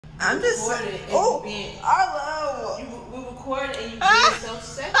I'm just Arlo. We recorded and you being so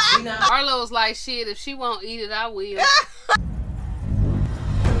sexy. Arlo's like, shit, if she won't eat it, I will.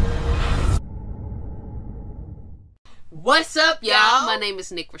 What's up, y'all? My name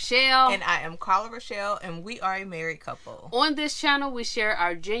is Nick Rochelle. And I am Carla Rochelle, and we are a married couple. On this channel, we share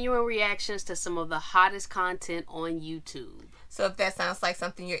our genuine reactions to some of the hottest content on YouTube. So if that sounds like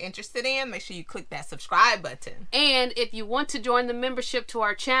something you're interested in, make sure you click that subscribe button. And if you want to join the membership to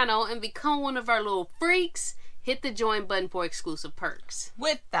our channel and become one of our little freaks, hit the join button for exclusive perks.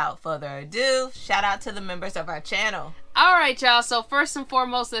 Without further ado, shout out to the members of our channel. All right, y'all. So first and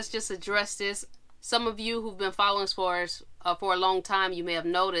foremost, let's just address this. Some of you who've been following us for a long time, you may have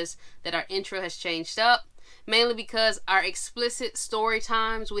noticed that our intro has changed up. Mainly because our explicit story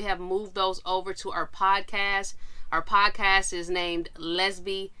times, we have moved those over to our podcast. Our podcast is named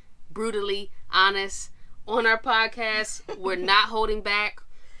Lesbian, Brutally Honest. On our podcast, we're not holding back.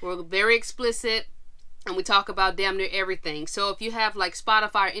 We're very explicit. And we talk about damn near everything. So if you have like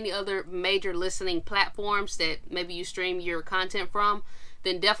Spotify or any other major listening platforms that maybe you stream your content from,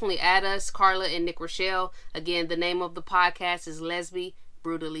 then definitely add us, Carla and Nick Rochelle. Again, the name of the podcast is Lesbian,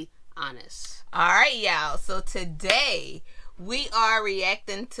 Brutally Honest. All right, y'all. So today we are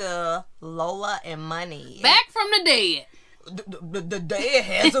reacting to Lola and Moni. Back from the dead. The dead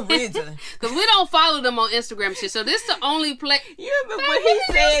has arisen. Because we don't follow them on Instagram shit. So this is the only play. You remember what he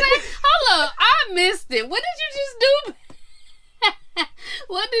said? Hold up. I missed it. What did you just do?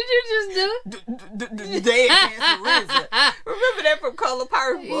 What did you just do? The dead has arisen. Remember that from Color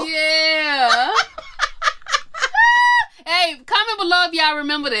Purple? Yeah. Hey, comment below if y'all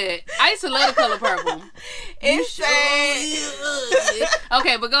remember that. I used to love the Color Purple. It said...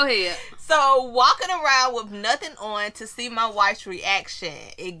 Okay, but go ahead. So, walking around with nothing on to see my wife's reaction.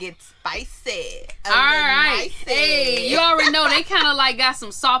 It gets spicy. Alright. Hey, you already know they kind of like got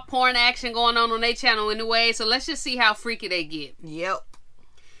some soft porn action going on their channel anyway. So, let's just see how freaky they get. Yep.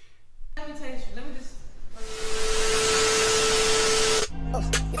 Let me just...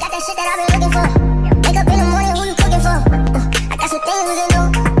 You got that shit that I've been looking for. Wake up in the morning, who you cooking for? I got some things we can do.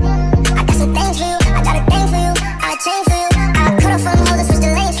 I got some things for you. I got a thing for you. I change for you. I cut off from hoes and switch the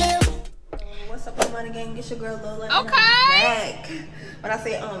lanes for you. What's up, Money Gang? Get your girl Lola. Okay. Back. When I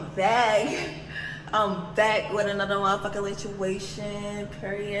say I'm back with another motherfucking situation.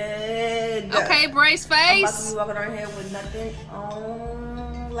 Period. Okay, brace face. I'm about to be walking around here with nothing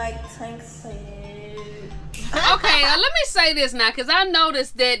on, like Tank said. Okay, let me say this now, because I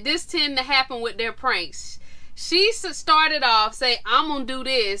noticed that this tend to happen with their pranks. She started off, say, I'm going to do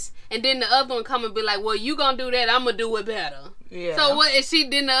this, and then the other one come and be like, well, you going to do that, I'm going to do it better. Yeah. So what, is she,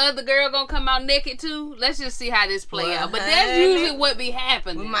 then the other girl going to come out naked too? Let's just see how this play out. But that's usually what be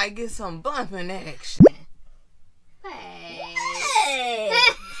happening. We might get some bumping action. Hey.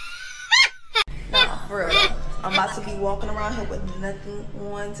 Nah, for real. I'm about to be walking around here with nothing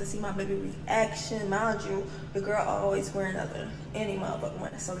on to see my baby reaction. Mind you, the girl always wearing any motherfucker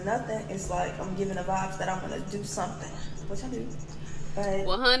one. So nothing is like I'm giving the vibes that I'm gonna do something, which I do. But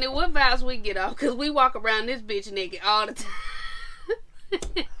well, honey, what vibes we get off? Cause we walk around this bitch naked all the time.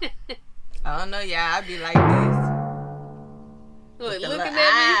 I don't know, y'all. I be like this. What, looking at me?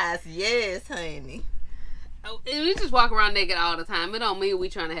 Eyes. Yes, honey. Oh, we just walk around naked all the time. It don't mean we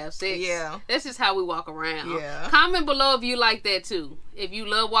trying to have sex. Yeah. That's just how we walk around. Yeah. Comment below if you like that too. If you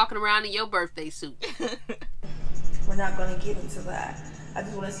love walking around in your birthday suit. we're not gonna get into that. I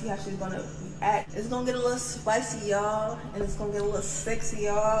just wanna see how she's gonna react. It's gonna get a little spicy, y'all, and it's gonna get a little sexy,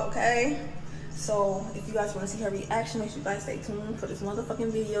 y'all, okay? So if you guys wanna see her reaction, make sure you guys stay tuned for this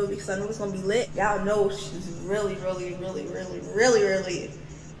motherfucking video because I know it's gonna be lit. Y'all know she's really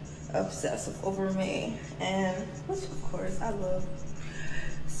obsessive over me, and which of course I love.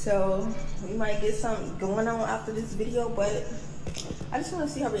 So we might get something going on after this video, but I just want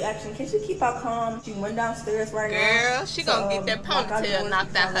to see her reaction. Can she keep her calm? She went downstairs right now. Girl, she gonna get that ponytail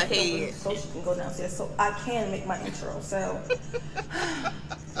knocked out her head so she can go downstairs so I can make my intro. So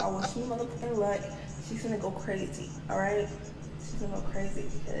I wish me motherfucking luck. She's gonna go crazy, all right? She's gonna go crazy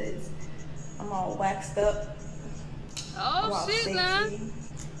because I'm all waxed up. Oh shit, man.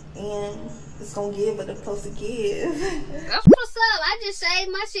 And it's gonna give what it's supposed to give. That's what's up. I just saved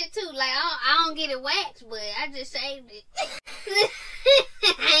my shit too. Like I don't get it waxed, but I just saved it. I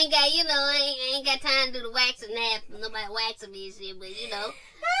ain't got, I ain't got time to do the waxing now. Nobody waxing me and shit, but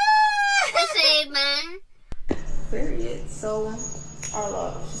I saved mine. Period. So,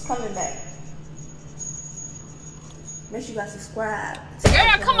 Arlo, she's coming back. Make sure you guys subscribe.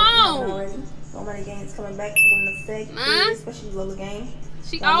 Girl, come on. Nobody Game's coming back in effect, especially Lola Game.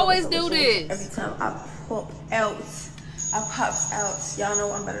 She always do this. Every time I pump out I pops out. Y'all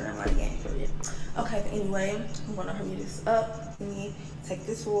know I'm better than my game, period. Okay, but anyway, I'm gonna hurry this up. Let me take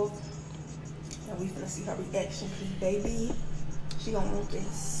this off. And we finna see her reaction, cause baby, she gonna want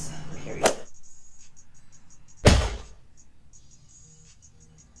this, period.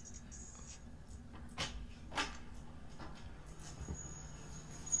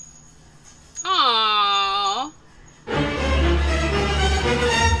 Aww.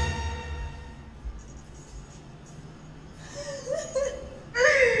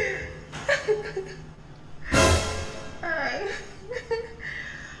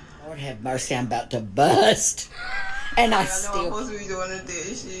 Lord have mercy, I'm about to bust. And I know I'm still. supposed to be doing the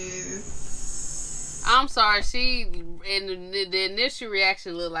dishes. I'm sorry, and the initial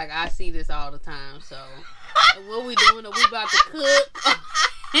reaction looked like I see this all the time, so what we doing? Are we about to cook?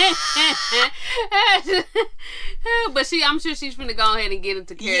 But I'm sure she's finna go ahead and get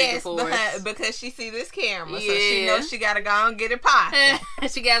into character for us. Because she see this camera, so she knows she gotta go and get it popping.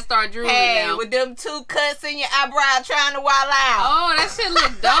 She gotta start drooling now. With them 2 cuts in your eyebrow trying to wild out. Oh, that shit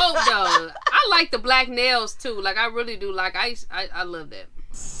look dope though. I like the black nails too. Like I really do. Like I love that.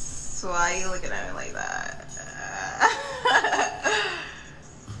 So why are you looking at me like that?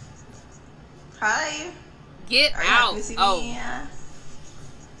 Hi. Get Are you out. happy to see Oh. me?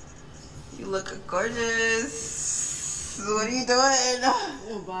 You look gorgeous. What are you doing?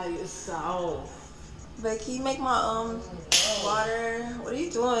 You're by yourself. Babe, can you make my water? What are you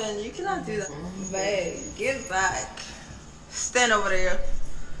doing? You cannot do that. Babe, get back. Stand over there.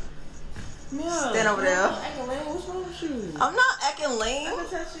 Yeah, Stand over there. Acting lame. What's wrong with you? I'm not acting lame. I can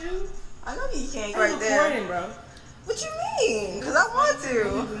touch you. I know you can't I'm right there. recording, bro. What you mean? Because I want to.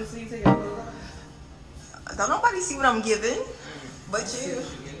 Don't nobody see what I'm giving but you.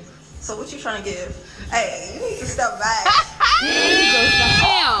 So what you trying to give? Hey, you need to step back.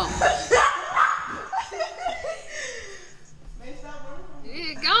 Damn.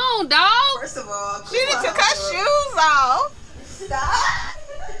 Yeah, go on, dog. First of all, She done took her shoes off. Stop.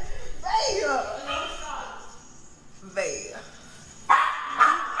 Babe.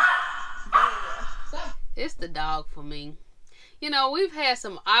 It's the dog for me. You know, we've had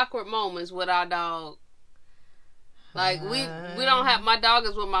some awkward moments with our dog. Like we don't have, my dog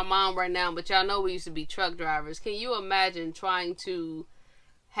is with my mom right now, but y'all know we used to be truck drivers. Can you imagine trying to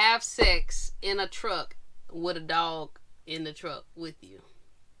have sex in a truck with a dog in the truck with you?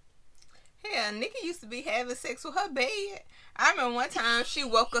 Yeah, Nikki used to be having sex with her bed. I remember one time she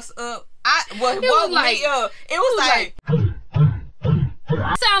woke us up. It was like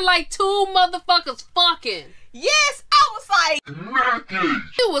sound like 2 motherfuckers fucking. yes, I was like,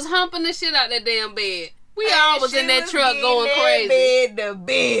 She was humping the shit out that damn bed. We all was in that truck going that crazy. bed the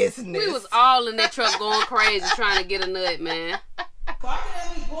business. We was all in that truck going crazy trying to get a nut, man. Barking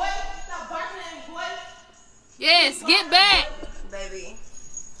at me, boy. Stop barking at me, boy. Yes, get back. Baby.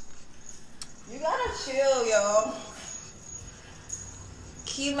 You gotta chill, yo.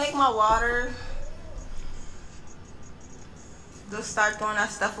 Can you make my water? Just start throwing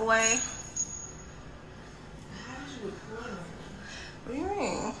that stuff away. How did you record? What do you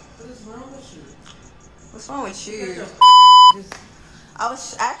mean? What is wrong with you? What's wrong with you? Just I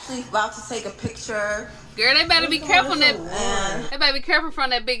was actually about to take a picture. Girl, they better be careful. They And better be careful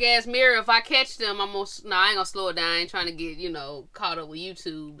from that big ass mirror. If I catch them, I ain't gonna slow it down. I ain't trying to get, caught up with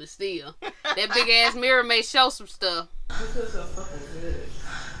YouTube, but still. That big ass mirror may show some stuff. you feel so fucking good.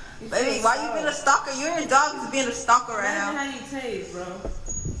 baby, why you being a stalker? You and your dog is being a stalker right Imagine now. how you taste, bro.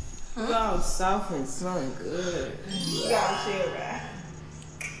 You all soft and smelling good. You gotta chill, man.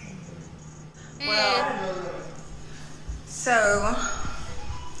 Well, So,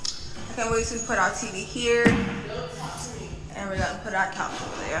 I can't wait to put our TV here. Don't talk to me. And we're gonna put our couch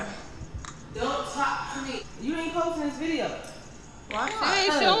over there. Don't talk to me. You ain't posting this video. Why they not?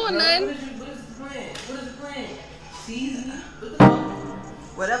 ain't showing nothing. What is the plan? What is the plan? Tease me? What the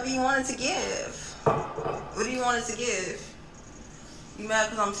fuck? Whatever you wanted to give. What do you want it to give? You mad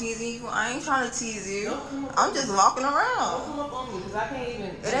because I'm teasing you? I ain't trying to tease you. Don't come up I'm just walking Don't around. come up on me because I can't even.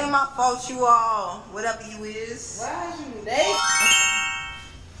 It ain't my fault you all, whatever you is. Why is you naked?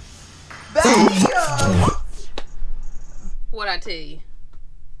 Bam! What'd I tell you?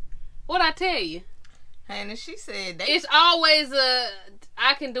 What'd I tell you? and she said they It's always a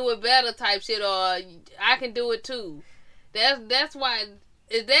I can do it better type shit, or I can do it too. That's why.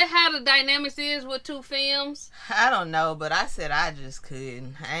 Is that how the dynamics is with 2 films? I don't know, but I said I just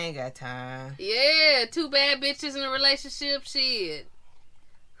couldn't. I ain't got time. Yeah, 2 bad bitches in a relationship. Shit.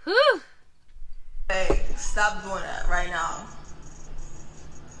 Whew. Hey, stop doing that right now.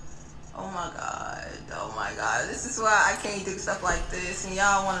 Oh my god. Oh my god. This is why I can't do stuff like this. And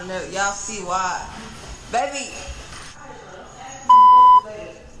y'all want to know. Y'all see why. Baby.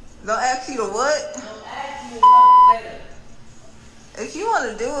 Don't ask you to what? Don't ask me to fuck you later. If you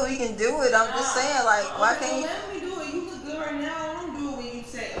want to do it, we can do it. I'm just saying, like, why can't you? Let me do it. You look good right now. I don't do it when you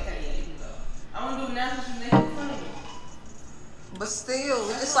say, okay, yeah, you can go. I want to do it now since you making fun of me. But still,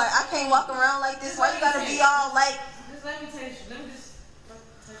 it's just like, I can't walk around like this. Why you gotta be all like, Just let me taste you. Let me just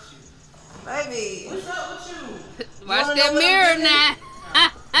touch you. baby? What's up with you? Watch that mirror now.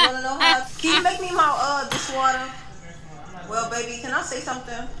 You wanna know how? Can you make me my dishwater? Well, baby, can I say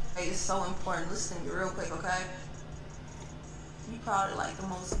something? Hey, it's so important. Listen to me real quick, okay? You probably like the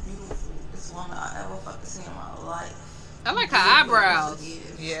most beautiful woman I ever fucking seen in my life. I like her eyebrows.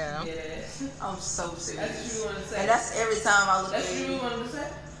 Yeah. I'm so serious. That's what you want to say. And that's every time I look at That's what you. you want to say?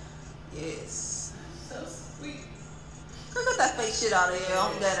 Yes. So sweet. Girl, get that fake shit out of here.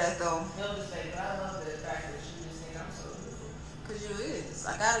 I'm dead at though. No mistake, but I love the fact that you just think I'm so beautiful. Cause you is.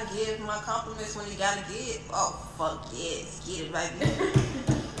 I gotta give my compliments when you gotta give. Oh, fuck yes. Get it, baby.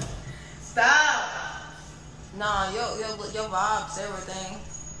 Stop. Nah, your vibes, everything.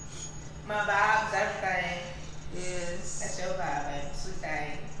 My vibes, everything. Yes. That's your vibe, baby. Sweet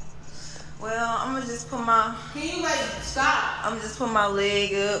thing. Well, I'm gonna just put my. Can you like stop? I'm just put my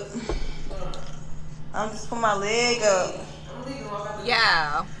leg up. I'm just put my leg up. I'm leaving. Walk out the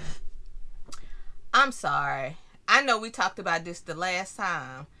Yeah. I'm sorry. I know we talked about this the last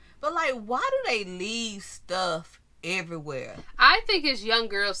time, but like, why do they leave stuff everywhere? I think it's young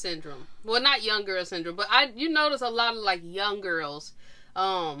girl syndrome. Well, not young girl syndrome, but you notice a lot of like young girls.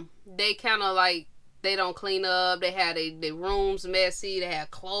 They kind of like, they don't clean up. They have their rooms messy. They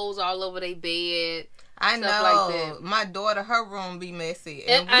have clothes all over their bed. I know. Like that. My daughter, her room be messy,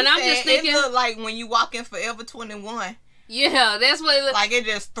 And I'm just thinking, it look like when you walk in Forever 21. Yeah, that's what it looks like. It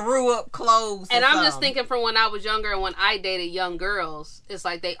just threw up clothes. And I'm just thinking from when I was younger and when I dated young girls, it's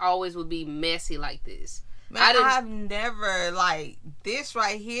like they always would be messy like this. Man, I've never, like, this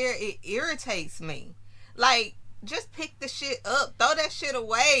right here, it irritates me. Like, just pick the shit up. Throw that shit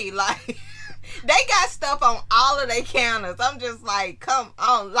away. Like, they got stuff on all of their counters. I'm just like, come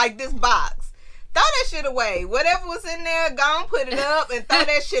on. Like, this box. Throw that shit away. Whatever was in there, go and put it up and throw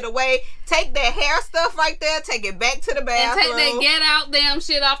that shit away. Take that hair stuff right there. Take it back to the bathroom. And take that get out damn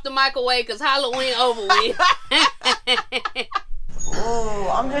shit off the microwave because Halloween over with. Oh,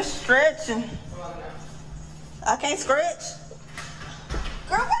 I'm just stretching. I can't stretch.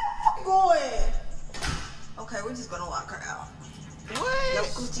 Girl, where the fuck going? Okay, we're just gonna walk her out. What? No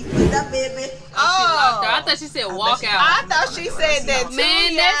coochie with that baby. Oh, I thought she said walk out. I thought she said that too.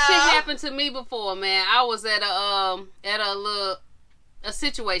 Man, that shit happened to me before, man. I was at a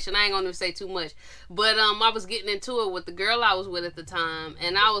situation. I ain't gonna say too much, but I was getting into it with the girl I was with at the time,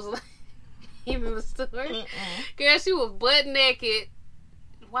 and I was like, you remember the story? Girl, she was butt naked.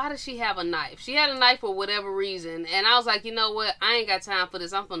 Why does she have a knife? She had a knife for whatever reason. And I was like, you know what? I ain't got time for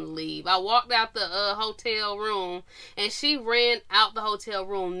this. I'm gonna leave. I walked out the hotel room. And she ran out the hotel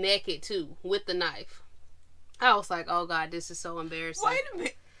room naked too. With the knife. I was like, oh God, this is so embarrassing. Wait a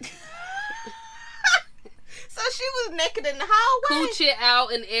minute. So she was naked in the hallway? Coochie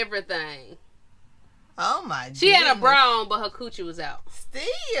out and everything. Oh my God. She had a bra on, but her coochie was out. Still.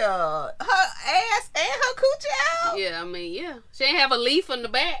 Her ass and her coochie out? Yeah, I mean, yeah. She ain't have a leaf on the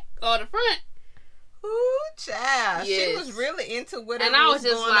back or the front. Ooh, child. Yes. She was really into whatever and I was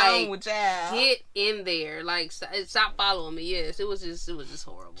just going like, on with child. Get in there. Like, stop following me. Yes, it was just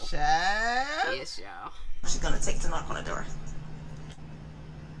horrible. Child. Yes, y'all. She's gonna take the knock on the door.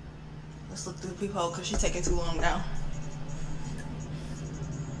 Let's look through the peephole because she's taking too long now.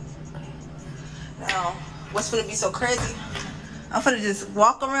 Now, what's gonna be so crazy? I'm gonna just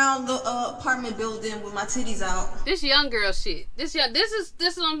walk around the apartment building with my titties out. This young girl shit. This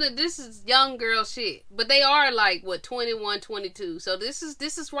is young girl shit. But they are like what 21, 22. So this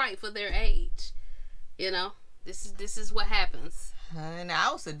is right for their age. You know, this is what happens. And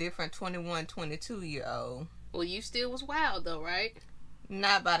I was a different 21, 22-year-old. Well, you still was wild though, right?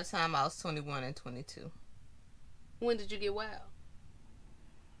 Not by the time I was 21 and 22. When did you get wild?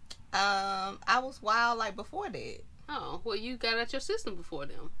 I was wild like before that. Oh, well, you got out your system before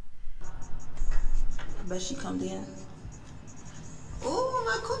them. I bet she come in. Ooh,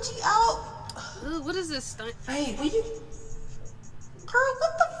 my coochie out. Ooh, what is this stunt? Hey, will you? Girl,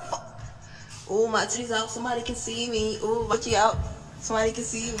 what the fuck? Ooh, my titties out. Somebody can see me. Ooh, my coochie out. Somebody can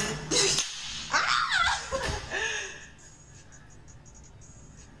see me.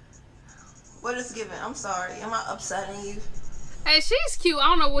 What is giving? I'm sorry. Am I upsetting you? Hey, she's cute. I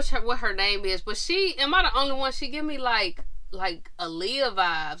don't know what her name is, but am I the only one? She give me like Aaliyah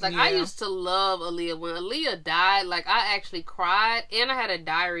vibes. Like, yeah. I used to love Aaliyah. When Aaliyah died, like, I actually cried, and I had a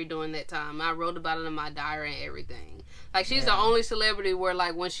diary during that time. I wrote about it in my diary and everything. Like, she's the only celebrity where,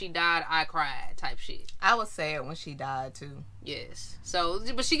 like, when she died, I cried type shit. I was sad when she died, too. Yes. So,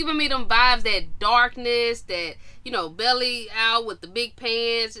 but she giving me them vibes, that darkness, that, you know, belly out with the big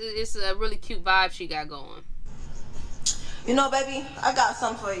pants. It's a really cute vibe she got going. You know, baby, I got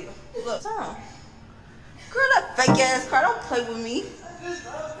something for you. Look, girl, that fake ass car, don't play with me. Just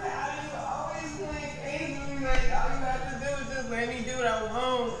always playing games with me. Like, all you have to do is just let me do what I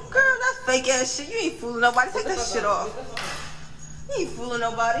want. Girl, that fake ass shit, you ain't fooling nobody. Take that shit off. You ain't fooling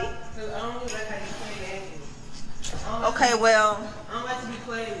nobody. Cause I don't really like how you play games. Okay, well, I don't like to be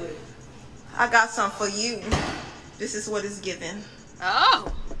played with. I got something for you. This is what it's giving.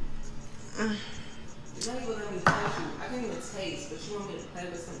 Oh. You don't even let me touch you. I can't even taste, but you want me to play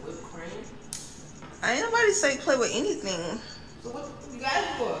with some whipped cream? I ain't nobody say play with anything. So what you got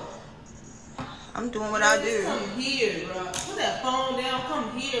it for? I'm doing what I do. Come here, bro. Put that phone down.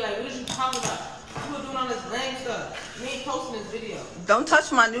 Come here. Like, what is you talking about? You were doing all this lame stuff. You ain't posting this video. Don't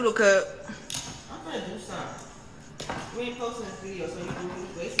touch my noodle cup. I'm gonna do something. We ain't posting this video, so you can be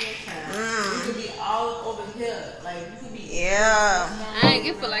wasting your time. You could be all over here. Like, you could be. Yeah. I ain't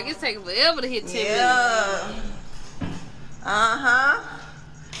get feel like it's taking forever to hit 10 minutes. Yeah.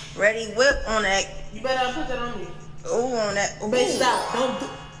 Ready whip on that. You better put that on me. Ooh, on that. Ooh. Babe, stop. Don't do.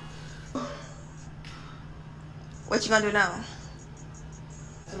 What you gonna do now?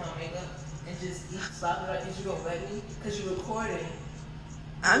 Put my makeup and just eat slap it up. And you gonna let me? Cause you recording.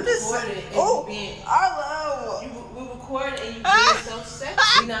 I'm just. Oh, Arlo. We recording and you being so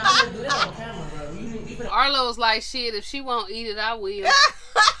sexy. We not gonna do that on camera, bro. You Arlo was like, shit, if she won't eat it, I will.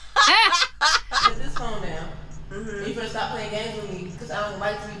 put this phone down. You finna stop playing games with me because I don't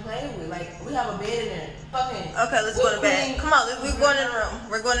like to be played with. Like, we have a bed in there. Fucking. Okay, let's go to bed. Come on, we're going in the room.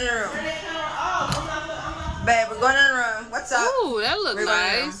 We're going in the room. Turn that camera off. I'm not. Babe, we're going in the room. What's up? Ooh, that look We're going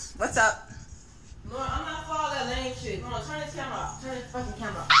in the room. nice. What's up? Lord, I'm not for all that lame shit. Come on, turn this camera off. Turn this fucking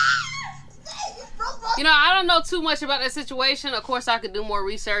camera off. You know, I don't know too much about that situation. Of course, I could do more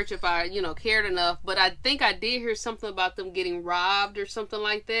research if I, you know, cared enough. But I think I did hear something about them getting robbed or something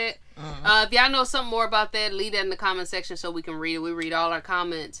like that. If y'all know something more about that, leave that in the comment section so we can read it. We read all our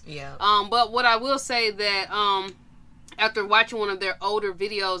comments. Yeah. But what I will say that after watching one of their older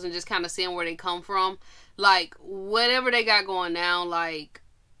videos and just kind of seeing where they come from, like, whatever they got going now, like,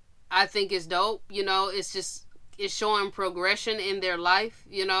 I think it's dope. You know, it's just, it's showing progression in their life.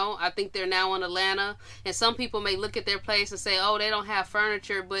 You know, I think they're now in Atlanta, and some people may look at their place and say, oh, they don't have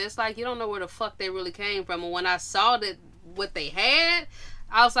furniture, but it's like, you don't know where the fuck they really came from. And when I saw that what they had,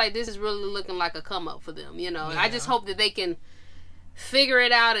 I was like, this is really looking like a come up for them, you know. Yeah. I just hope that they can figure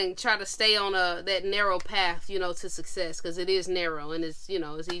it out and try to stay on that narrow path, you know, to success, because it is narrow and it's, you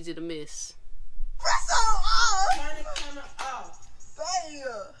know, it's easy to miss. Press on Turn the camera off. Baby,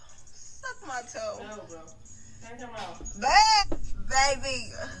 suck my toe. No, bro. Turn the camera off.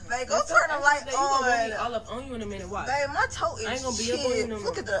 Baby, go turn the light on. All up on you in a minute. Watch. Baby, my toe is I ain't gonna be shit. up on you no more.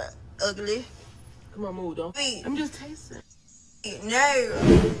 Look at that ugly. Come on, move, don't. I'm just tasting. No.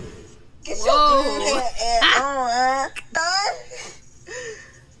 Get your good ass on,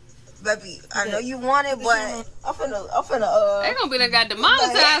 Baby, I know you want it, but I'm finna They're gonna be that got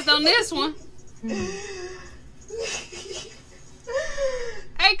demonetized on this one.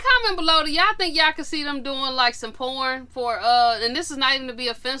 Hey, comment below. Do y'all think y'all can see them doing like some porn for and this is not even to be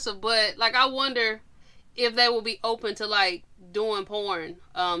offensive, but like I wonder if they will be open to like doing porn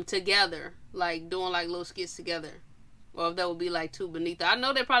together, like doing like little skits together, or if that would be like too beneath. I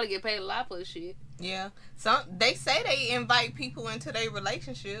know they probably get paid a lot for this shit. Yeah, they say they invite people into their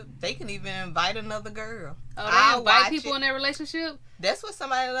relationship. They can even invite another girl. Oh, they invite people in their relationship? That's what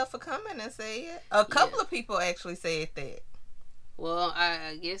somebody left a comment and said. A couple of people actually said that. Well,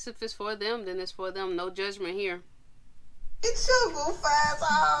 I guess if it's for them, then it's for them. No judgment here. It's your go fast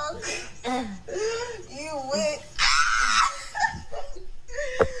dog. You went.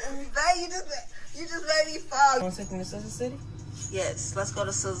 You just made me fall. Want to take me to Scissor City? Yes, let's go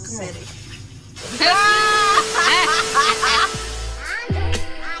to Scissor City.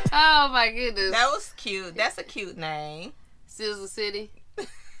 Oh my goodness. That was cute. That's a cute name. Scissor City.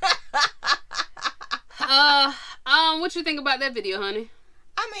 What you think about that video, honey?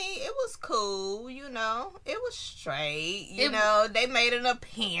 I mean, it was cool, you know. It was straight, you know. They made an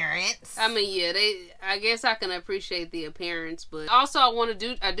appearance. I mean, yeah, I guess I can appreciate the appearance, but also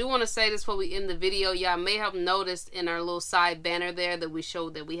I do want to say this before we end the video. Y'all may have noticed in our little side banner there that we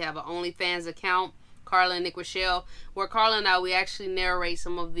showed that we have an OnlyFans account, Carla and Nick Rochelle, where Carla and I, we actually narrate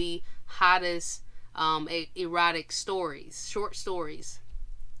some of the hottest erotic stories, short stories,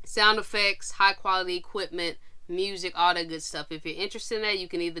 sound effects, high quality equipment, music, all that good stuff. If you're interested in that, you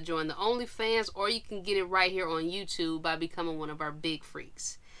can either join the OnlyFans or you can get it right here on YouTube by becoming one of our big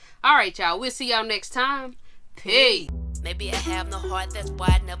freaks. Alright, y'all. We'll see y'all next time. Peace. Maybe I have no heart, that's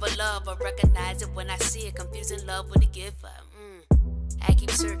why I never love or recognize it when I see it. Confusing love with a gift. I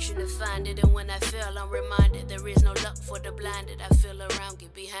keep searching to find it, and when I fail, I'm reminded there is no luck for the blinded. I feel around,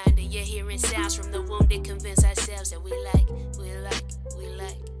 get behind it. You're hearing sounds from the wounded, convince ourselves that we like it.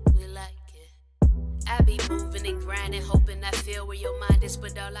 I be moving and grinding, hoping I feel where your mind is,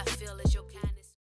 but all I feel is your kind.